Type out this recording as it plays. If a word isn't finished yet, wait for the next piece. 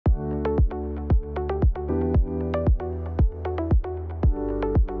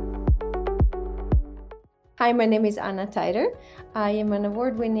Hi, my name is Anna Tajder. I am an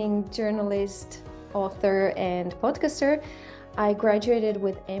award-winning journalist, author, and podcaster. I graduated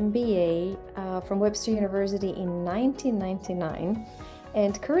with MBA from Webster University in 1999.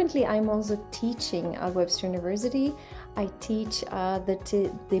 And currently I'm also teaching at Webster University. I teach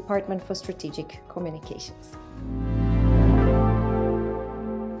the Department for Strategic Communications.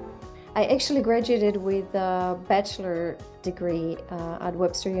 I actually graduated with a bachelor degree at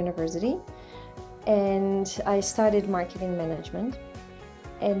Webster University, and I studied marketing management,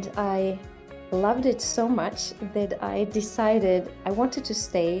 and I loved it so much that I decided I wanted to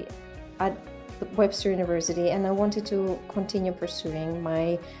stay at Webster University and I wanted to continue pursuing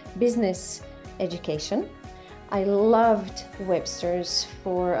my business education. I loved Webster's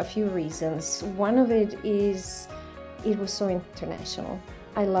for a few reasons. One of it is it was so international.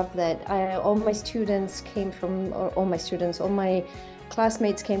 I love that. All my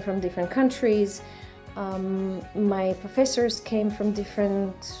classmates came from different countries. My professors came from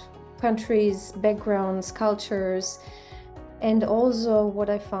different countries, backgrounds, cultures. And also what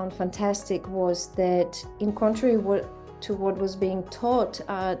I found fantastic was that in contrary to what was being taught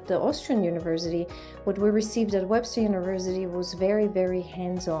at the Austrian university, what we received at Webster University was very, very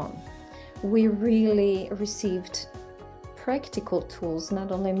hands-on. We really received practical tools,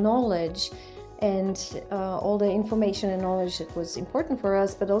 not only knowledge and all the information and knowledge that was important for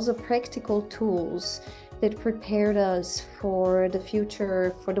us, but also practical tools that prepared us for the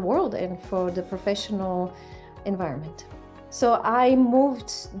future, for the world, and for the professional environment. So I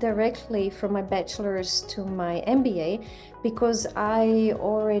moved directly from my bachelor's to my MBA because I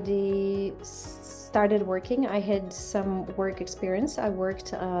already started working. I had some work experience. I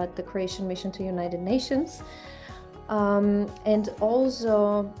worked at the Croatian mission to United Nations. And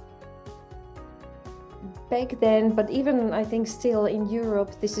also back then, but even I think still in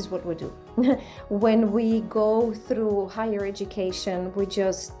Europe, this is what we do. When we go through higher education, we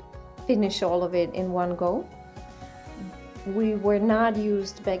just finish all of it in one go. We were not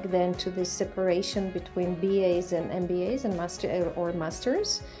used back then to this separation between BAs and MBAs and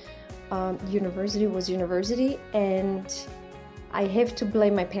masters. University was university, and I have to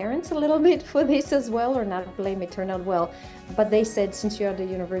blame my parents a little bit for this as well, or not blame, it turned out well. But they said, since you're at the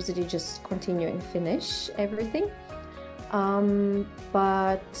university, just continue and finish everything.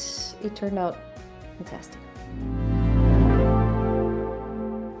 But it turned out fantastic.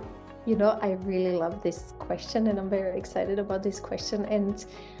 You know, I really love this question and I'm very excited about this question. And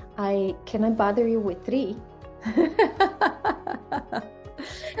can I bother you with 3?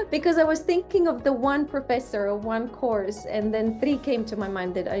 Because I was thinking of the one professor or one course, and then 3 came to my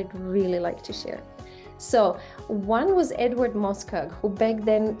mind that I'd really like to share. So one was Edward Moskag, who back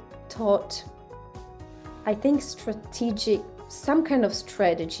then taught, I think, some kind of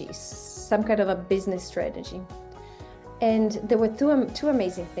strategies, some kind of a business strategy. And there were two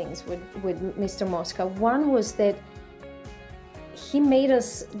amazing things with Mr. Mosca. One was that he made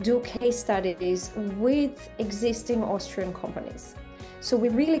us do case studies with existing Austrian companies. So we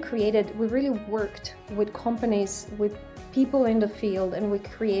really worked with companies, with people in the field, and we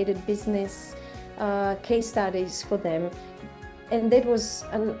created business case studies for them. And that was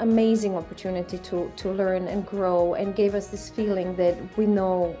an amazing opportunity to learn and grow, and gave us this feeling that we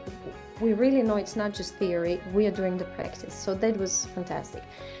really know it's not just theory, we are doing the practice. So that was fantastic.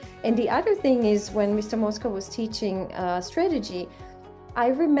 And the other thing is, when Mr. Mosca was teaching strategy, I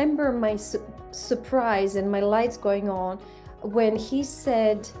remember my surprise and my lights going on when he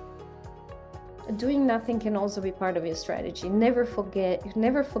said, doing nothing can also be part of your strategy. Never forget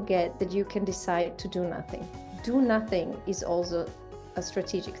that you can decide to do nothing. Do nothing is also a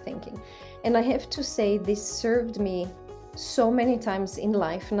strategic thinking. And I have to say, this served me so many times in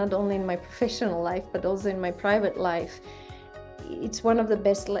life, not only in my professional life, but also in my private life. It's one of the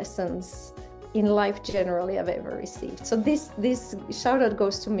best lessons in life generally I've ever received. So this shout out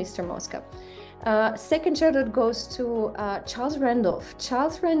goes to Mr. Mosca. Second shout out goes to Charles Randolph.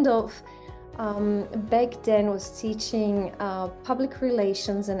 Charles Randolph back then was teaching public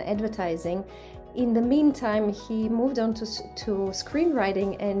relations and advertising. In the meantime, he moved on to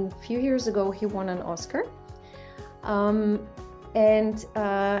screenwriting, and a few years ago he won an Oscar.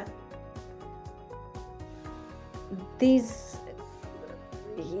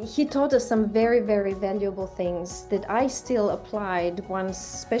 He taught us some very, very valuable things that I still applied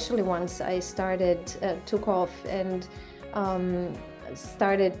especially once I took off and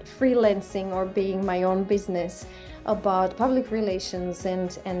started freelancing or being my own business about public relations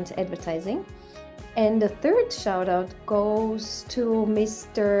and advertising. And the third shout out goes to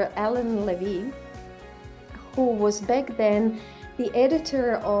Mr. Alan Levy, who was back then the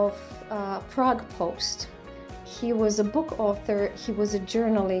editor of Prague Post. He was a book author, he was a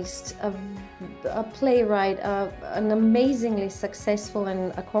journalist, a playwright, an amazingly successful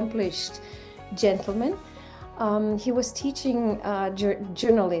and accomplished gentleman. He was teaching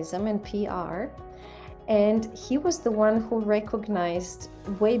journalism and PR, and he was the one who recognized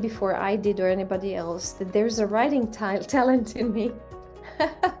way before I did or anybody else that there's a writing talent in me.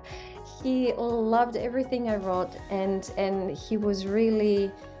 He loved everything I wrote, and he was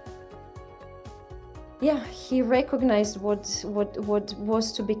really, yeah, he recognized what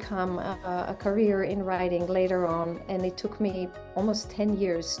was to become a career in writing later on. And it took me almost 10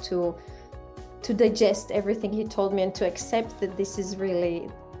 years to digest everything he told me and to accept that this is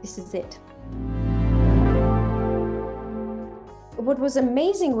it. What was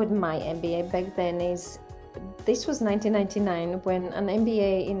amazing with my MBA back then is this was 1999, when an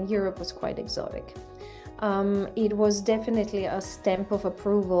MBA in Europe was quite exotic. It was definitely a stamp of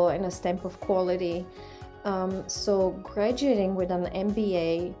approval and a stamp of quality. So graduating with an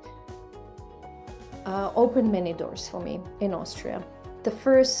MBA opened many doors for me in Austria.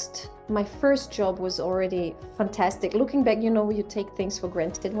 My first job was already fantastic. Looking back, you take things for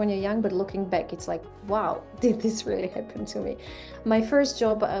granted when you're young, but looking back, it's like, wow, did this really happen to me? My first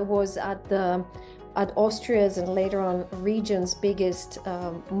job was at Austria's and later on region's biggest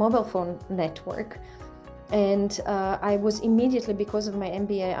mobile phone network. And I was immediately, because of my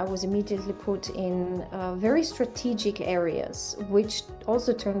MBA, I was immediately put in very strategic areas, which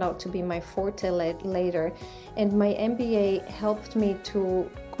also turned out to be my forte later. And my MBA helped me to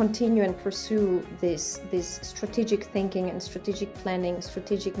continue and pursue this strategic thinking and strategic planning,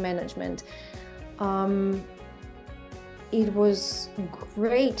 strategic management. It was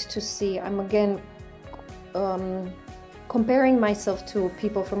great to see. I'm again comparing myself to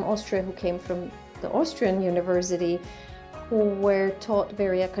people from Austria who came from the Austrian university, who were taught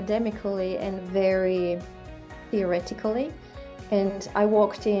very academically and very theoretically. And I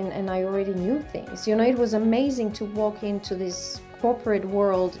walked in and I already knew things. It was amazing to walk into this corporate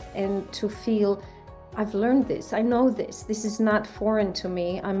world and to feel, I've learned this, I know this is not foreign to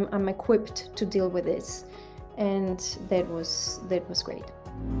me, I'm equipped to deal with this. And that was great.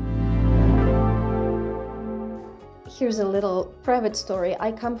 Here's a little private story.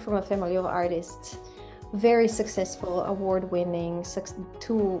 I come from a family of artists, very successful, award-winning,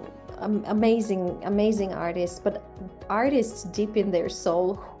 two amazing artists, but artists deep in their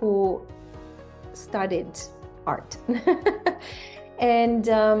soul who studied art. And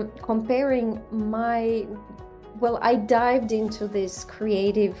comparing I dived into this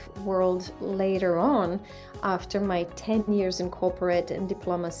creative world later on after my 10 years in corporate and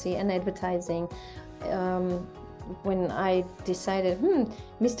diplomacy and advertising. When I decided,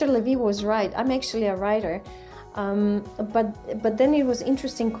 Mr. Levy was right, I'm actually a writer. But then it was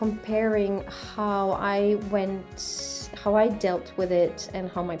interesting comparing how I dealt with it and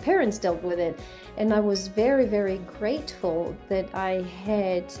how my parents dealt with it. And I was very, very grateful that I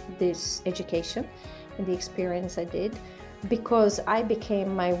had this education and the experience I did, because I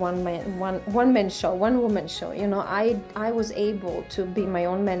became my one-woman show. I was able to be my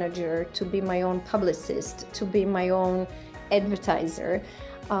own manager, to be my own publicist, to be my own advertiser,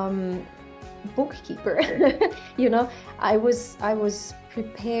 bookkeeper. I was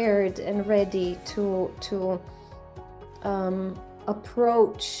prepared and ready to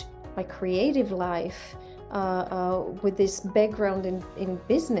approach my creative life with this background in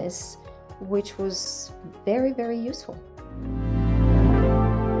business, which was very, very useful.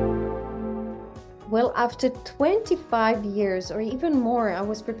 Well, after 25 years or even more, I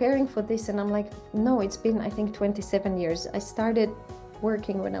was preparing for this and I'm like, no, it's been, I think, 27 years. I started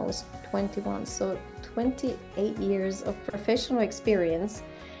working when I was 21, so 28 years of professional experience,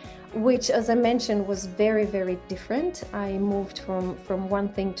 which, as I mentioned, was very, very different. I moved from one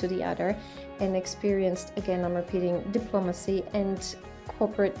thing to the other and experienced, again, I'm repeating, diplomacy and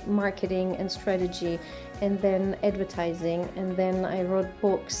corporate marketing and strategy, and then advertising, and then I wrote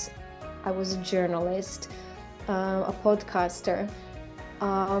books. I was a journalist, a podcaster.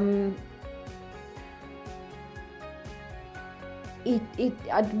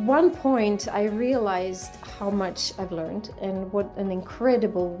 At one point, I realized how much I've learned and what an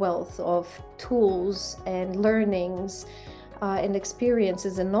incredible wealth of tools and learnings and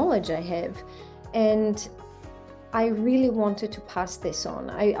experiences and knowledge I have. And I really wanted to pass this on.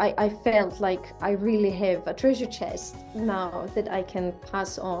 I felt like I really have a treasure chest now that I can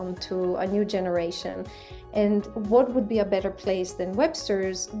pass on to a new generation. And what would be a better place than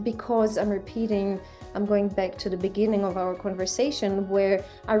Webster's? Because I'm going back to the beginning of our conversation, where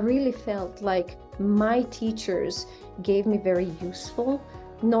I really felt like my teachers gave me very useful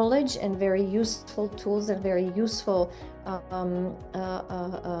knowledge and very useful tools and very useful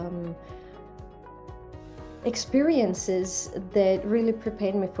experiences that really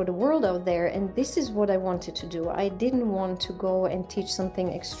prepared me for the world out there. And this is what I wanted to do. I didn't want to go and teach something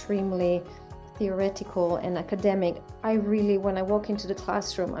extremely theoretical and academic. I really, when I walk into the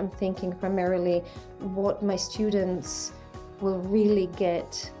classroom, I'm thinking primarily what my students will really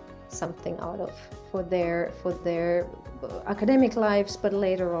get something out of for their academic lives, but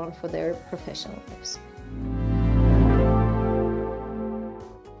later on for their professional lives.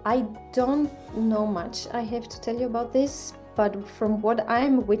 I don't know much, I have to tell you about this, but from what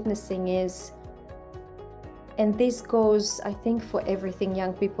I'm witnessing is, and this goes, I think, for everything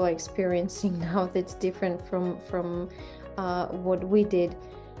young people are experiencing now that's different from what we did,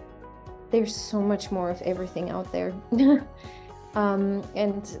 there's so much more of everything out there.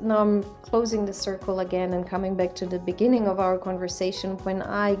 And now I'm closing the circle again and coming back to the beginning of our conversation. When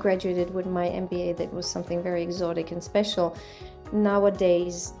I graduated with my MBA, that was something very exotic and special.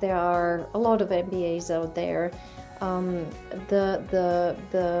 Nowadays, there are a lot of MBAs out there.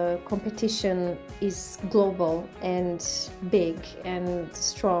 The competition is global and big and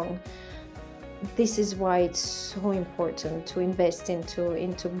strong. This is why it's so important to invest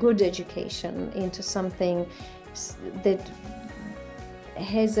into good education, into something that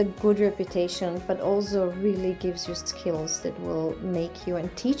has a good reputation, but also really gives you skills that will make you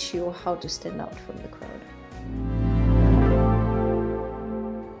and teach you how to stand out from the crowd.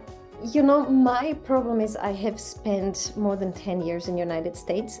 You know, my problem is I have spent more than 10 years in the United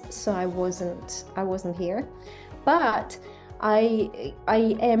States, so I wasn't here. But I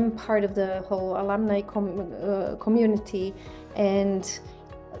am part of the whole alumni community, and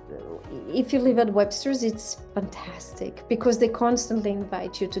if you live at Webster's, it's fantastic because they constantly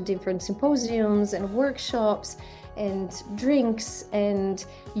invite you to different symposiums and workshops and drinks, and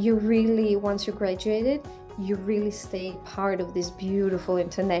you really, once you graduated, you really stay part of this beautiful,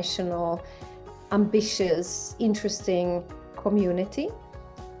 international, ambitious, interesting community.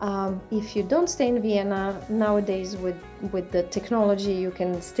 If you don't stay in Vienna, nowadays with the technology, you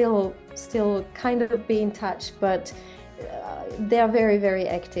can still kind of be in touch, but they are very, very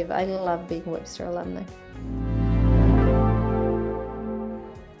active. I love being Webster alumni.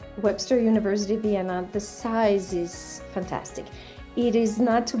 Webster University Vienna, the size is fantastic. It is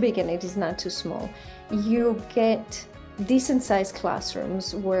not too big and it is not too small. You get decent sized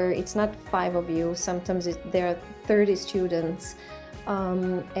classrooms where it's not 5 of you, sometimes there are 30 students,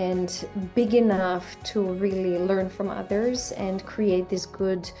 and big enough to really learn from others and create this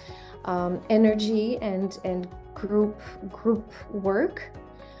good energy and group work.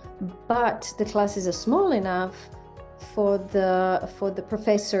 But the classes are small enough for the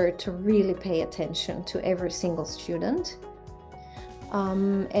professor to really pay attention to every single student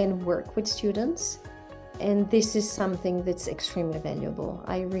and work with students. And this is something that's extremely valuable.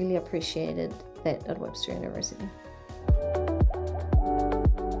 I really appreciated that at Webster University.